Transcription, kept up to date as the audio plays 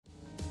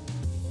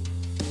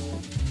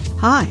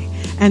Hi,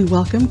 and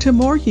welcome to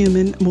More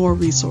Human, More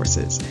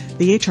Resources,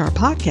 the HR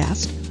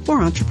podcast for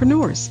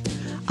entrepreneurs.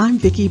 I'm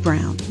Vicki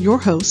Brown, your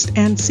host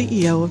and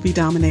CEO of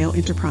Vidamaneo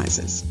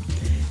Enterprises.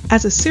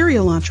 As a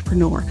serial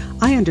entrepreneur,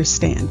 I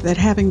understand that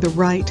having the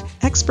right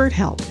expert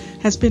help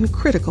has been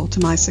critical to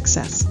my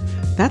success.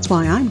 That's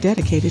why I'm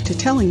dedicated to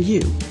telling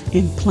you,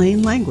 in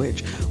plain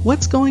language,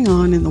 what's going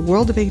on in the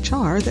world of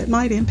HR that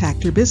might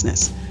impact your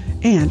business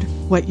and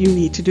what you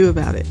need to do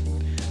about it,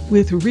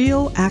 with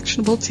real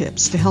actionable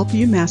tips to help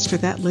you master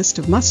that list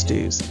of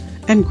must-dos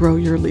and grow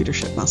your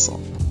leadership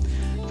muscle.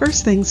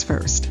 First things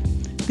first,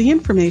 the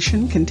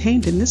information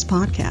contained in this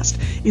podcast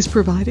is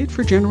provided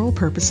for general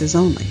purposes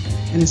only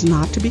and is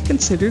not to be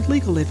considered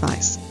legal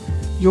advice.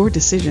 Your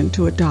decision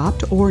to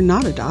adopt or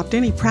not adopt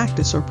any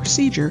practice or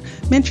procedure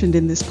mentioned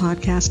in this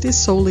podcast is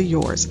solely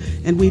yours,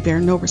 and we bear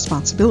no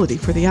responsibility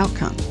for the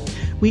outcome.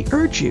 We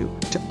urge you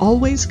to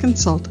always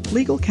consult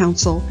legal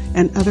counsel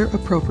and other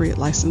appropriate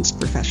licensed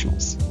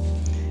professionals.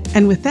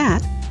 And with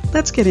that,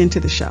 let's get into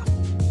the show.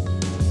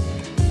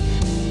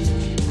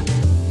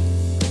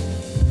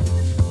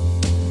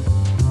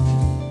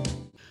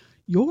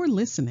 You're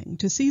listening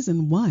to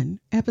Season 1,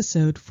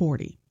 Episode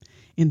 40.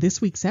 In this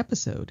week's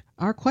episode,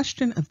 our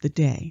question of the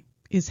day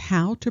is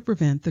how to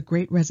prevent the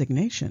Great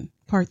Resignation,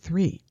 Part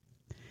 3.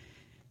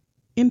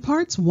 In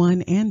Parts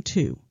 1 and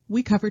 2,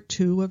 we covered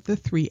 2 of the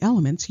 3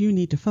 elements you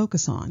need to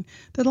focus on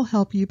that'll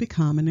help you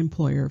become an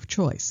employer of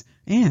choice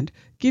and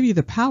give you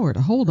the power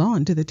to hold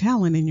on to the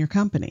talent in your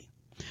company.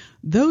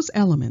 Those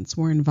elements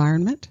were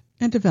environment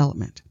and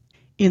development.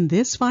 In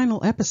this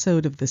final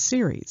episode of the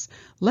series,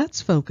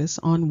 let's focus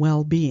on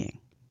well-being.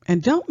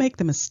 And don't make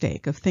the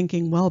mistake of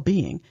thinking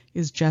well-being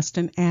is just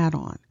an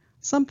add-on,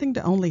 something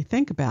to only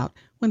think about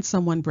when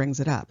someone brings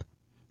it up.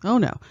 Oh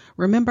no,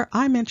 remember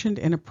I mentioned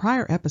in a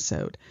prior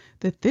episode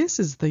that this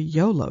is the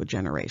YOLO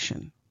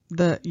generation,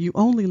 the you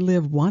only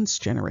live once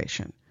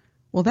generation.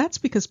 Well, that's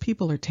because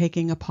people are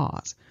taking a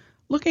pause,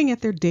 looking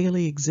at their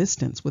daily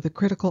existence with a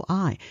critical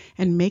eye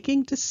and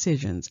making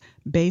decisions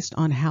based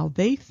on how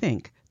they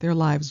think their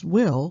lives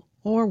will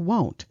or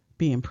won't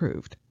be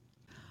improved.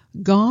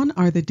 Gone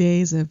are the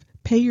days of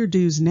pay your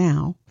dues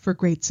now for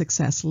great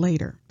success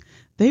later.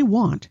 They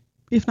want,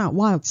 if not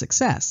wild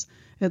success,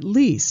 at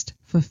least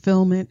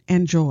fulfillment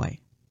and joy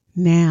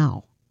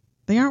now.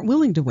 They aren't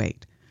willing to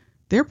wait.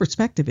 Their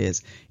perspective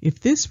is, if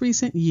this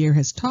recent year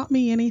has taught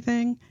me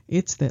anything,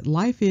 it's that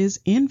life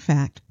is, in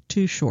fact,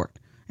 too short.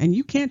 And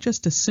you can't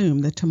just assume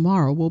that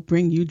tomorrow will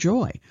bring you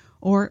joy,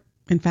 or,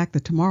 in fact,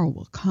 that tomorrow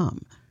will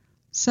come.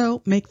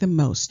 So make the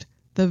most,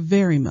 the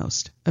very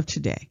most, of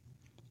today.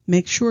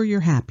 Make sure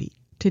you're happy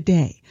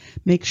today.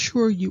 Make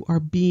sure you are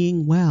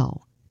being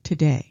well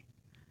today.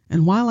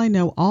 And while I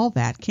know all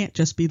that can't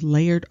just be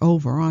layered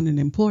over on an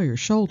employer's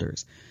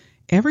shoulders,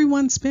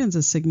 everyone spends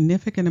a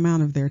significant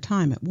amount of their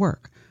time at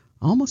work,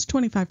 almost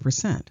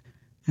 25%.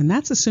 And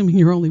that's assuming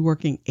you're only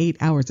working 8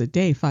 hours a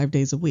day, 5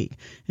 days a week.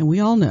 And we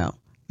all know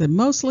that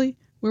mostly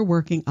we're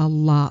working a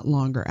lot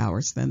longer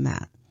hours than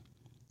that.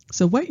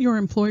 So what your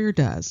employer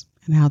does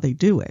and how they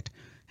do it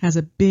has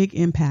a big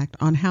impact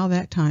on how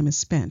that time is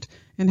spent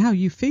and how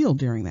you feel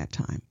during that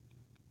time.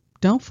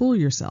 Don't fool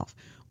yourself.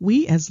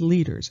 We as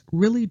leaders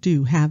really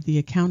do have the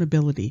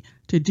accountability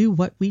to do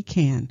what we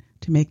can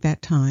to make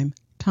that time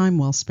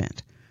well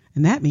spent.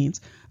 And that means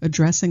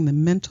addressing the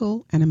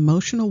mental and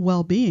emotional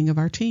well-being of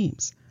our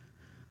teams.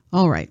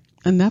 All right,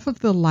 enough of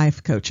the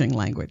life coaching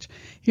language.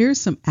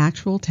 Here's some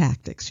actual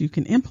tactics you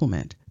can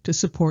implement to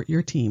support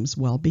your team's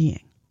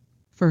well-being.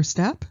 First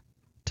up,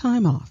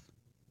 time off.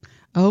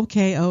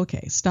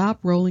 Okay, stop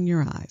rolling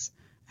your eyes.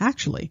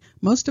 Actually,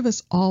 most of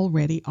us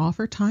already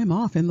offer time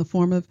off in the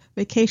form of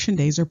vacation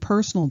days or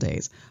personal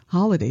days,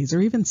 holidays, or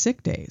even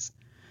sick days.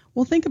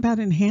 Well, think about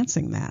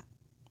enhancing that.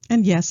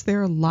 And yes,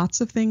 there are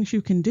lots of things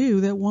you can do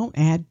that won't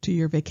add to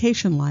your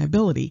vacation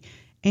liability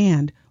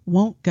and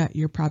won't gut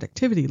your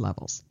productivity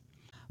levels.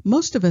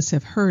 Most of us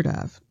have heard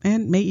of,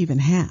 and may even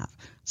have,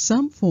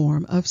 some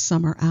form of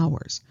summer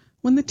hours,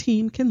 when the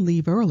team can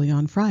leave early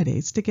on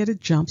Fridays to get a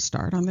jump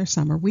start on their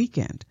summer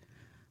weekend.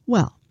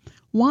 Well,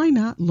 why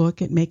not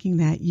look at making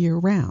that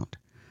year-round?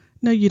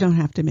 No, you don't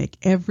have to make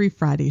every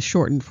Friday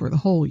shortened for the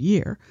whole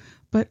year,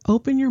 but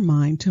open your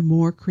mind to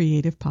more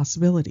creative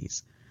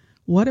possibilities.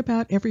 What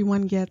about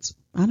everyone gets,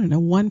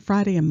 1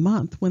 Friday a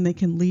month when they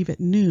can leave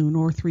at noon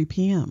or 3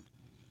 p.m.?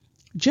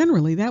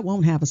 Generally, that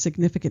won't have a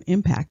significant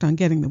impact on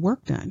getting the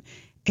work done,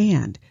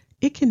 and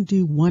it can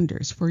do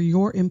wonders for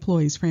your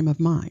employees' frame of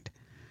mind.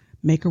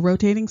 Make a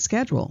rotating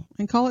schedule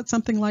and call it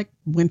something like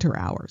winter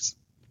hours.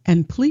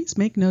 And please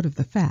make note of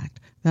the fact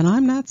that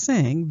I'm not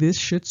saying this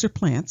should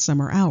supplant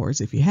summer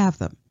hours if you have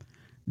them.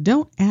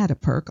 Don't add a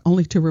perk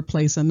only to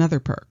replace another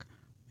perk.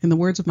 In the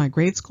words of my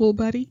grade school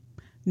buddy,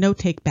 no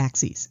take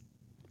backsies.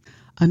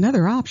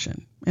 Another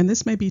option, and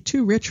this may be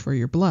too rich for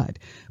your blood,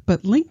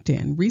 but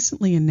LinkedIn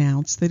recently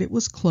announced that it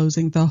was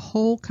closing the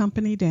whole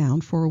company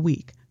down for a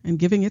week and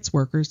giving its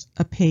workers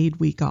a paid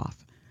week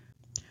off.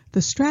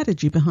 The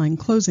strategy behind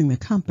closing the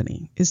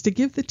company is to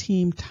give the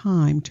team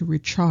time to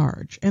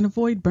recharge and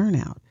avoid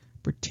burnout,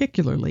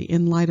 particularly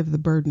in light of the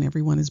burden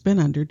everyone has been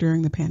under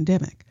during the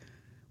pandemic.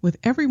 With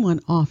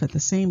everyone off at the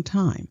same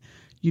time,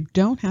 you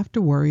don't have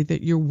to worry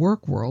that your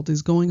work world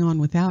is going on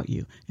without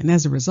you, and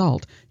as a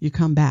result, you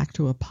come back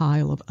to a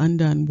pile of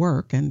undone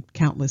work and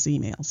countless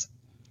emails.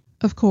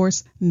 Of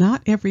course,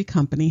 not every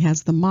company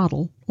has the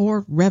model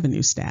or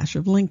revenue stash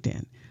of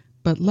LinkedIn,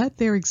 but let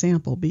their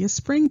example be a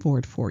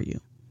springboard for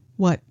you.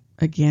 What,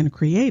 again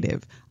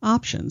creative,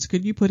 options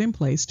could you put in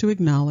place to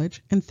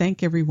acknowledge and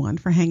thank everyone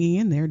for hanging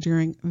in there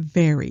during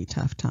very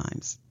tough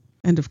times?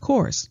 And of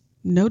course,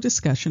 no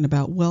discussion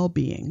about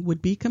well-being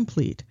would be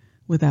complete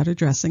without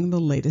addressing the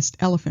latest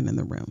elephant in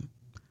the room: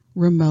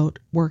 remote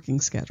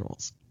working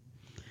schedules.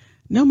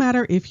 No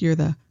matter if you're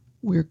the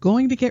 "we're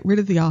going to get rid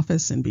of the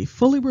office and be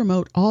fully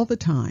remote all the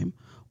time,"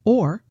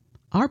 or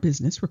 "our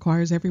business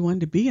requires everyone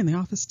to be in the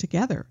office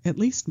together at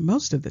least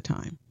most of the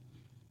time."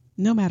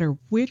 No matter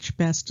which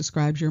best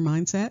describes your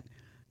mindset,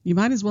 you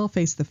might as well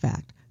face the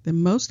fact that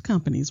most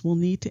companies will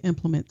need to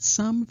implement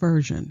some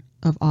version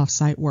of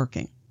off-site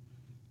working.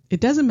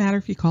 It doesn't matter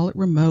if you call it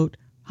remote,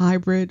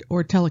 hybrid,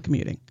 or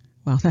telecommuting.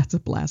 Well, that's a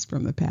blast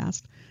from the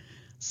past.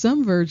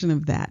 Some version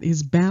of that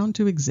is bound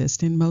to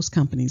exist in most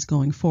companies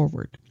going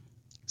forward.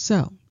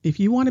 So,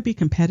 if you want to be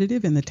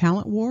competitive in the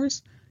talent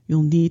wars,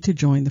 you'll need to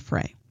join the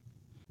fray.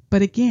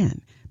 But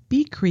again,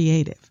 be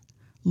creative.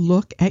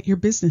 Look at your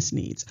business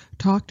needs.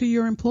 Talk to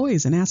your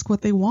employees and ask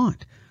what they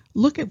want.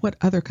 Look at what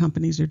other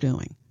companies are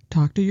doing.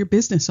 Talk to your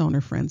business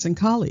owner friends and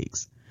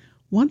colleagues.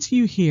 Once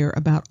you hear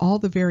about all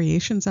the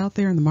variations out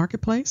there in the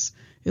marketplace,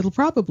 it'll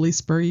probably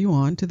spur you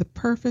on to the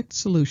perfect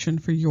solution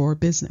for your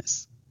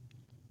business.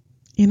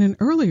 In an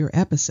earlier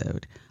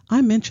episode,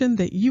 I mentioned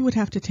that you would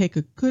have to take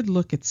a good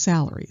look at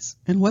salaries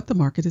and what the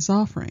market is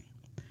offering.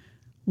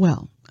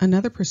 Well,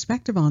 another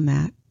perspective on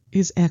that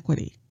is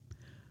equity.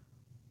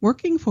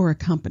 Working for a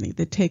company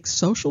that takes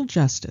social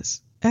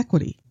justice,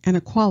 equity, and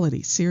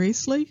equality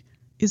seriously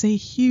is a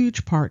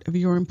huge part of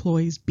your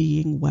employees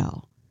being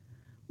well.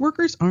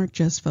 Workers aren't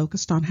just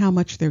focused on how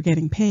much they're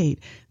getting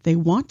paid. They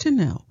want to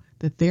know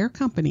that their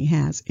company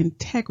has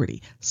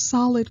integrity,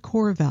 solid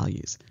core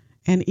values,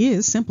 and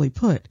is, simply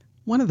put,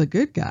 one of the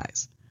good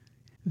guys.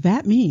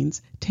 That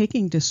means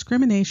taking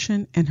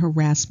discrimination and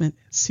harassment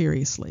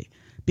seriously,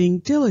 being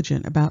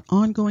diligent about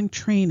ongoing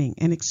training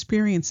and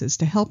experiences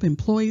to help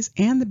employees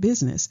and the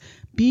business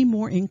be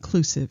more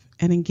inclusive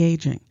and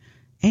engaging.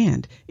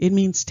 And it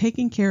means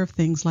taking care of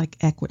things like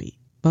equity,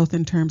 both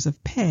in terms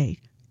of pay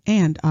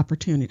and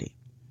opportunity.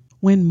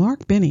 When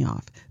Mark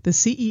Benioff, the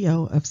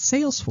CEO of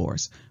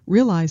Salesforce,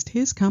 realized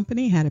his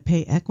company had a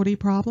pay equity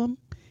problem,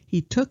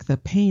 he took the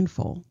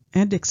painful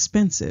and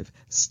expensive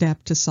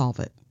step to solve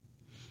it.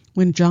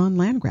 When John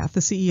Landgraf, the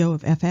CEO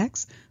of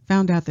FX,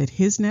 found out that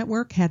his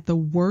network had the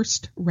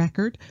worst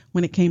record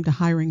when it came to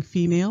hiring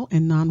female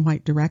and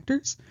non-white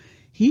directors,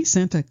 he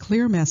sent a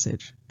clear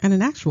message and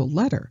an actual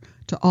letter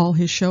to all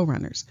his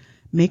showrunners,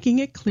 making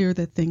it clear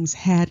that things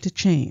had to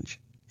change,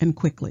 and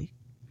quickly.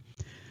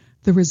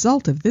 The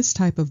result of this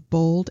type of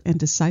bold and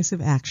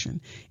decisive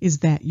action is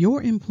that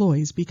your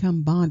employees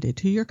become bonded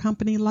to your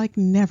company like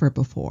never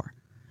before.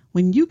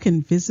 When you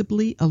can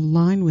visibly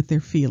align with their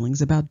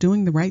feelings about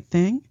doing the right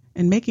thing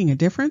and making a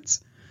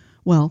difference,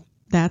 well,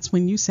 that's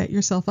when you set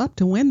yourself up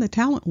to win the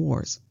talent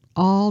wars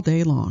all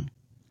day long.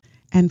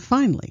 And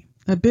finally,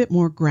 a bit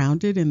more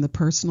grounded in the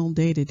personal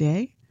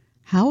day-to-day,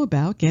 how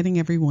about getting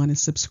everyone a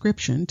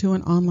subscription to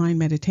an online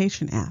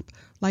meditation app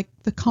like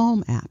the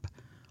Calm app?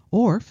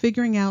 Or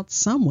figuring out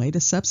some way to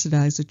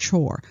subsidize a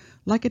chore,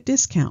 like a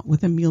discount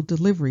with a meal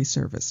delivery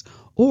service,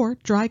 or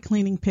dry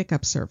cleaning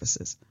pickup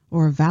services,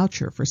 or a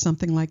voucher for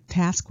something like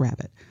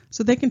TaskRabbit,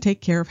 so they can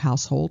take care of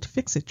household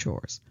fix-it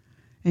chores.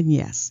 And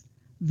yes,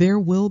 there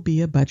will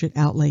be a budget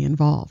outlay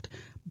involved,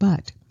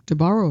 but, to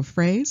borrow a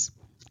phrase,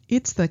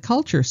 it's the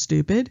culture,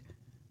 stupid.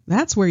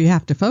 That's where you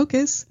have to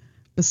focus.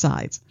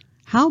 Besides,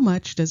 how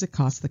much does it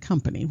cost the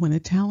company when a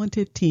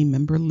talented team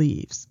member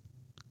leaves?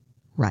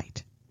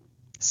 Right.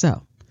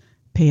 So,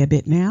 pay a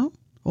bit now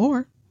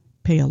or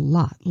pay a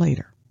lot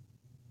later.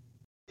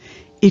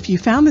 If you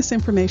found this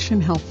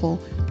information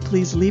helpful,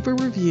 please leave a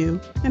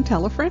review and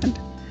tell a friend.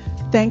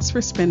 Thanks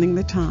for spending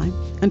the time.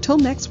 Until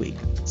next week,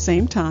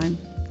 same time,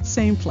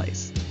 same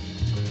place.